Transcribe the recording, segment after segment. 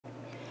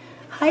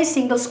Hi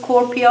single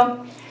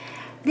Scorpio,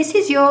 this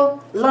is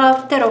your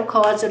love tarot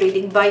cards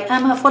reading by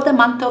Emma for the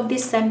month of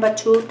December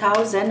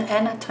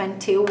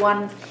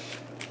 2021.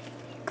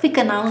 Quick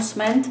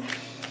announcement,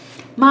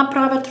 my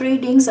private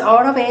readings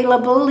are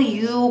available.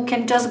 You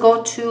can just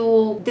go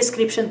to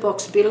description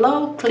box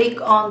below, click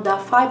on the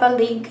Fiverr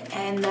link,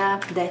 and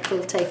that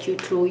will take you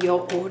through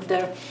your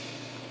order.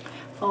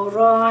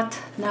 Alright,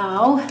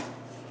 now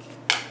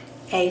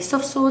Ace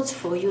of Swords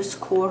for you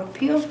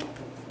Scorpio,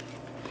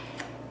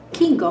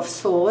 King of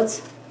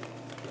Swords,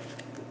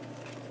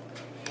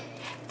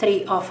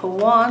 Three of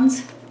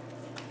Wands,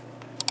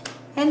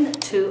 and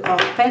Two of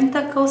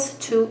Pentacles.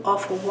 Two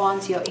of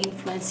Wands, your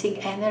influencing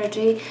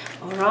energy.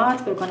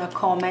 Alright, we're gonna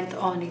comment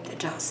on it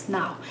just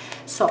now.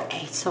 So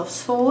Ace of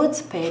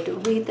Swords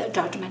paired with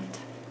Judgment,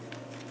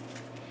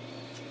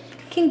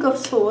 King of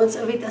Swords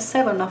with the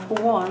Seven of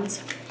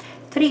Wands,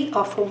 Three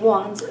of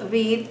Wands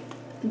with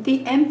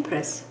the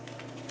Empress,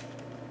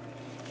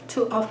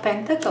 Two of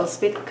Pentacles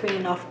with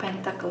Queen of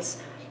Pentacles.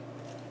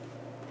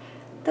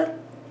 The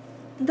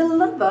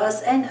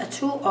Lovers and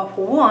Two of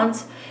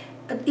Wands,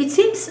 it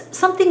seems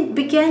something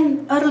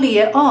began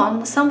earlier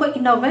on, somewhere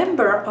in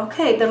November.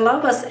 Okay, the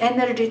Lovers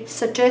energy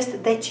suggests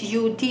that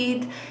you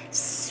did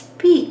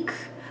speak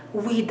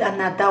with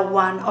another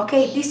one.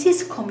 Okay, this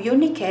is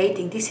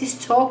communicating, this is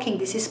talking,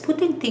 this is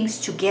putting things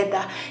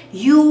together.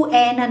 You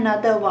and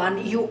another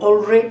one, you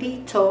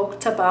already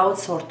talked about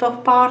sort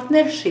of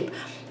partnership,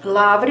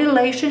 love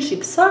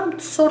relationship, some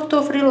sort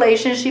of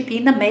relationship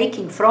in the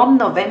making from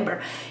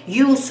November.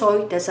 You saw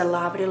it as a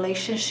love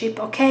relationship,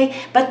 okay?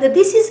 But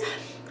this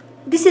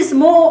is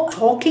more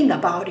talking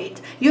about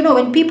it. You know,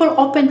 when people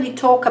openly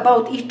talk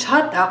about each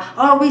other,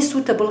 are we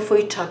suitable for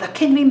each other?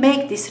 Can we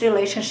make this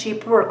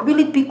relationship work? Will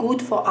it be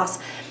good for us?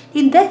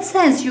 In that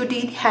sense, you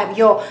did have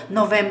your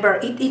November.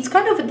 It's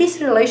kind of,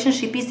 this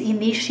relationship is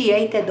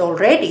initiated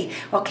already,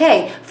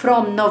 okay,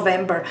 from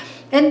November.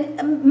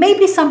 And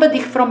maybe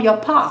somebody from your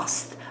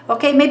past,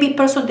 okay, maybe a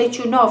person that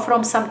you know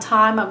from some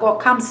time ago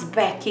comes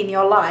back in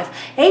your life.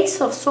 Ace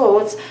of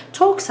Swords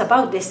talks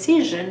about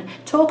decision,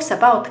 talks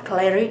about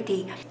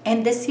clarity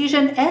and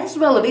decision, as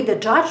well with the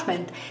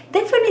Judgment.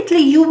 Definitely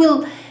you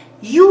will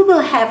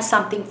have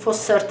something for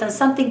certain,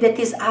 something that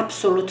is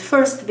absolute.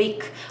 First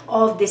week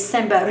of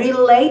December,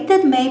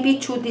 related maybe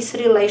to this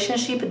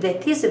relationship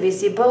that is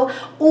visible,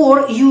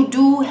 or you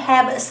do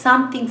have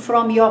something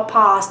from your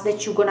past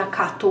that you're gonna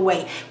cut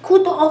away.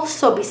 Could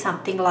also be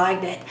something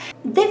like that.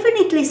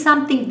 Definitely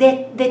something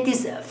that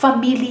is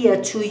familiar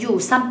to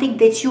you, something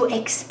that you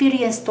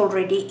experienced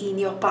already in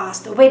your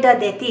past, whether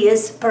that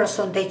is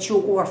person that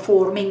you are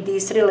forming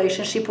this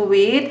relationship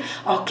with.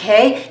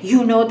 Okay,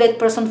 you know that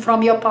person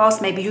from your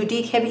past, maybe you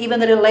did have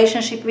even a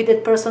relationship with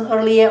that person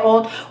earlier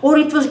on, or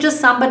it was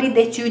just somebody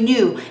that you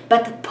knew,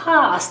 but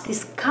past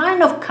is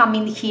kind of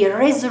coming here,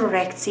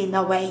 resurrects in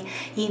a way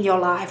in your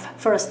life,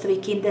 first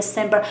week in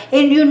December,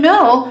 and you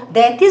know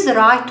that is the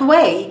right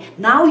way.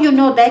 Now you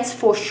know that's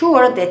for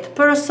sure, that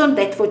person,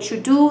 that what you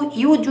do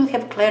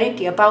have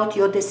clarity about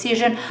your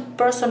decision,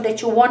 person that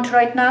you want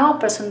right now,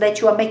 person that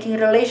you are making a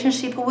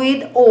relationship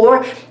with,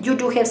 or you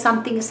do have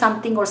something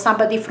or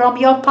somebody from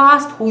your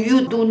past who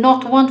you do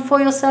not want for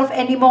yourself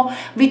anymore.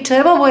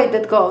 Whichever way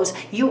that goes,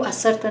 you are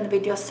certain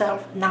with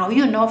yourself. Now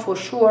you know for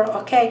sure,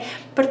 okay?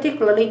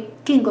 Particularly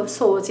King of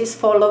Swords is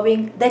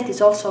following, that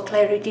is also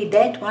clarity.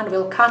 That one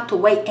will cut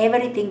away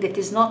everything that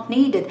is not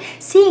needed,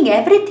 seeing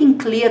everything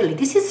clearly.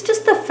 This is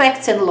just the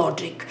facts and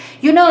logic,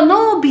 you know,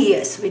 no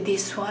BS with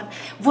this one.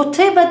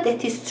 Whatever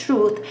that is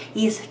truth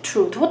is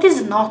truth, what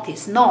is not,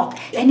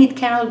 and it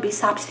cannot be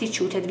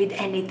substituted with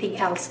anything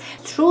else.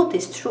 Truth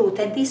is truth,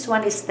 and this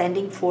one is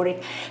standing for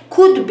it.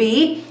 Could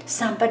be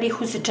somebody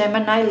who's a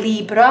Gemini,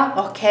 Libra,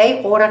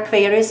 okay, or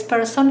Aquarius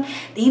person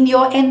in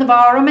your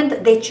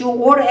environment that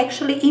you are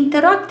actually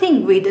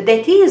interacting with,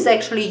 that is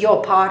actually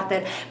your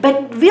partner,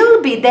 but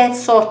will be that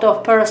sort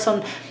of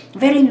person,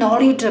 very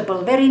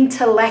knowledgeable, very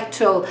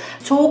intellectual,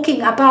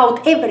 talking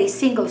about every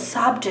single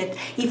subject.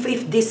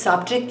 If this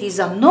subject is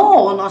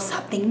unknown or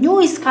something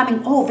new is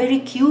coming, oh, very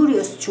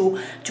curious to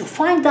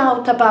find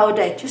out about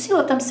it. You see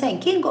what I'm saying?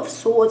 King of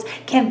Swords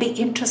can be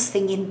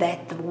interesting in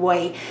that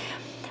way.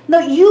 Now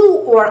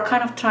you are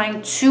kind of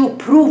trying to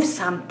prove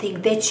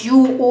something, that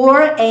you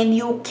are and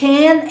you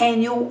can,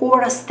 and you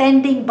are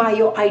standing by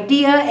your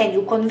idea and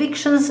your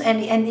convictions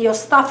and your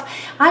stuff.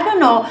 I don't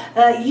know,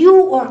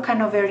 you are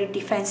kind of very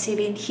defensive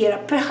in here.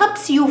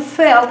 Perhaps you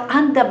felt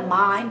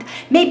undermined.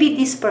 Maybe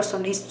this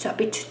person is a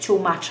bit too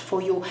much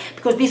for you,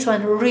 because this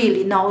one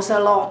really knows a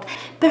lot.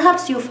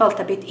 Perhaps you felt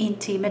a bit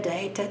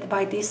intimidated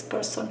by this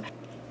person.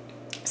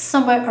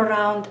 somewhere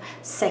around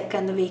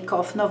second week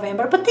of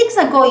November. But things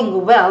are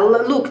going well.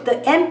 Look,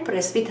 the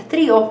Empress with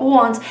 3 of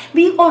Wands,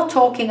 we are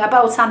talking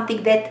about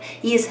something that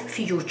is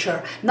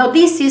future. Now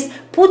this is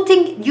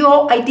putting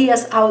your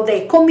ideas out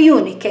there,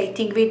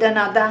 communicating with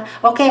another.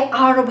 Okay,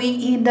 are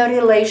we in the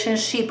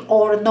relationship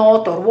or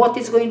not, or what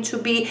is going to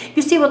be?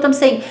 You see what I'm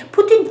saying?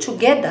 Putting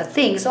together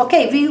things.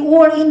 Okay, we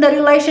are in the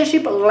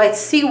relationship, let's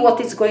see what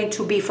is going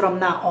to be from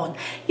now on.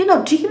 You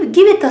know, give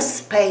it a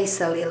space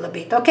a little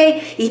bit.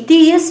 Okay, it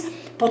is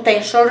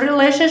potential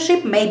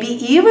relationship, maybe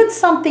even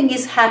something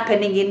is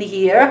happening in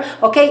here,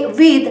 okay,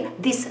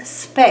 with this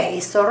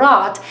space, all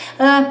right?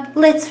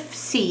 Let's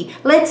see,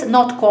 let's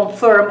not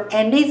confirm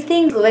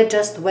anything, let's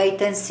just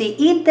wait and see.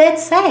 In that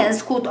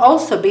sense, could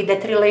also be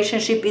that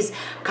relationship is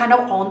kind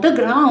of on the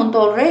ground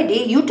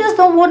already. You just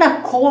don't want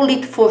to call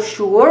it for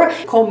sure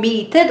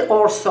committed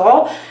or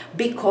so,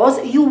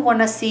 because you want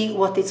to see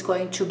what it's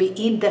going to be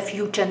in the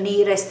future,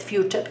 nearest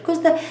future,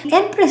 because the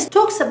Empress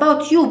talks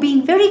about you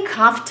being very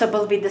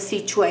comfortable with the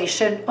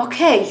situation.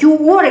 Okay, you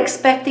were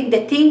expecting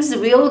that things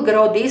will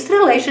grow, this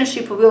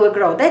relationship will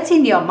grow, that's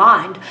in your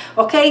mind.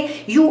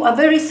 Okay, you are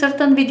very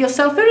certain with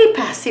yourself, very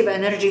passive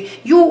energy,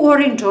 you are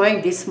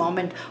enjoying this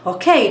moment.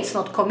 Okay, it's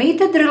not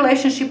committed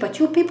relationship, but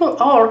you people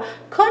are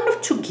kind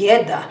of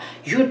together.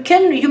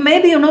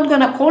 Maybe you're not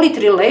gonna call it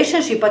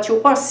relationship, but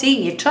you are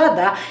seeing each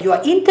other, you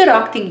are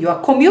interacting, you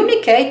are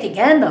communicating,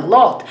 and a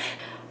lot.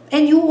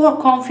 And you are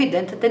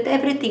confident that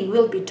everything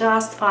will be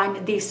just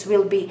fine. This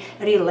will be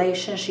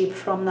relationship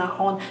from now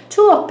on.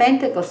 2 of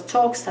Pentacles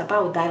talks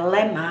about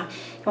dilemma.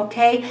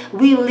 Okay,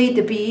 will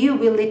it be,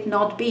 will it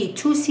not be?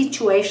 2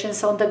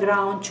 situations on the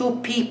ground, 2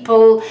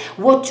 people,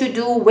 what to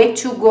do, where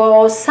to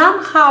go.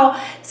 Somehow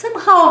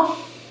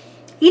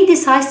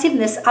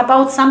indecisiveness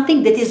about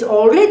something that is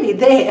already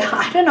there.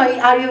 I don't know,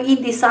 are you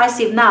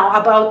indecisive now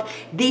about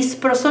this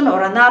person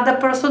or another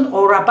person,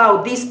 or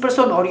about this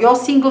person or your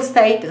single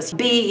status,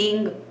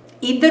 being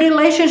in the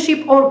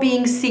relationship or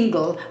being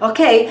single?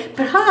 Okay,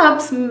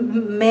 perhaps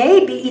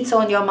maybe it's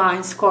on your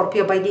mind,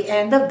 Scorpio, by the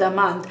end of the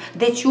month,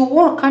 that you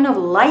were kind of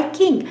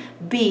liking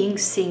being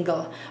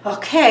single.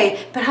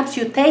 Okay, perhaps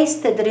you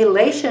tasted the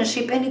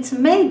relationship and it's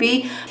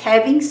maybe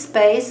having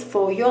space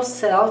for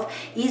yourself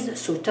is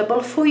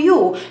suitable for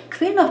you.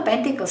 Queen of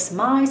Pentacles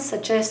might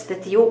suggest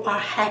that you are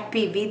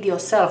happy with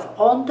yourself,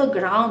 on the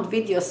ground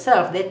with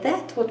yourself,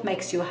 that's what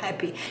makes you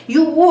happy.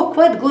 You are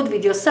quite good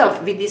with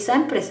yourself. With this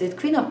Empress, with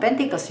Queen of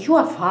Pentacles, you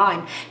are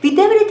fine with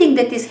everything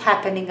that is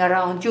happening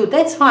around you.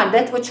 That's fine,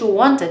 that's what you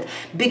wanted.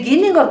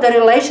 Beginning of the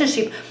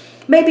relationship,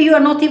 maybe you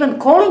are not even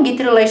calling it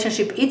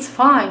relationship, it's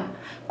fine.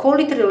 Call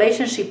it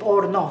relationship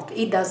or not,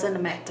 it doesn't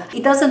matter.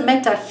 It doesn't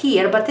matter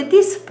here, but at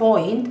this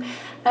point,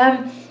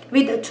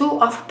 with the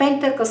 2 of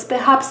Pentacles,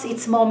 perhaps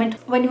it's moment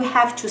when you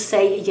have to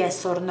say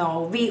yes or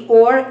no. We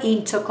are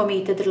into a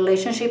committed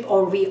relationship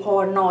or we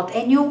are not.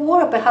 And you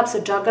are perhaps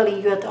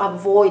juggling, you are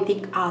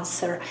avoiding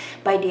answer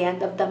by the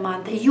end of the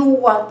month.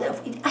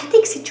 I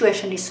think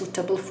situation is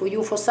suitable for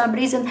you for some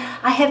reason.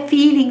 I have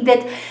feeling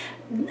that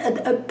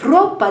a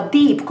proper,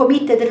 deep,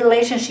 committed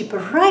relationship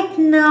right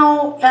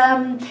now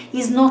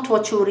is not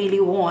what you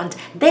really want.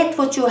 That's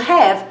what you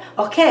have.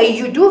 Okay,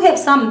 you do have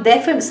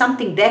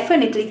something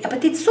definitely,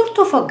 but it's sort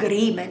of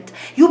agreement.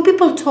 You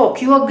people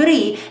talk, you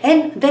agree,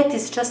 and that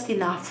is just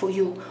enough for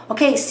you.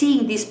 Okay,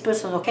 seeing this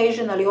person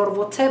occasionally or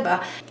whatever,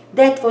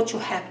 that's what you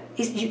have.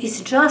 It's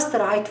just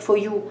right for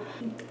you.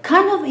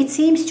 Kind of, it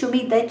seems to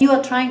me that you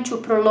are trying to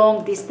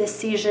prolong this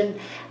decision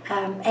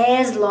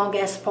as long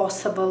as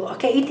possible.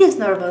 Okay, it is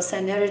nervous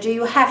energy.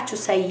 You have to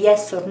say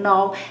yes or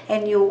no,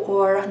 and you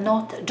are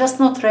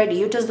not ready.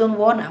 You just don't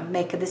want to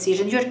make a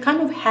decision. You're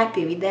kind of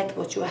happy with that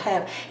what you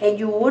have, and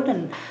you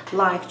wouldn't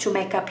like to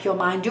make up your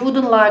mind. You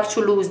wouldn't like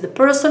to lose the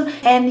person,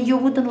 and you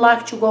wouldn't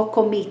like to go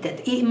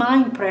committed. My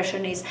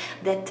impression is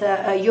that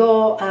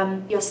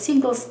your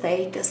single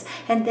status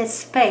and that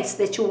space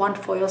that you want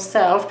for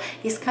yourself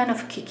is kind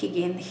of kicking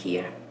in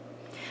here.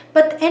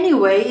 But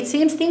anyway, it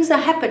seems things are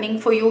happening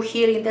for you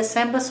here in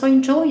December, so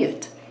enjoy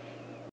it.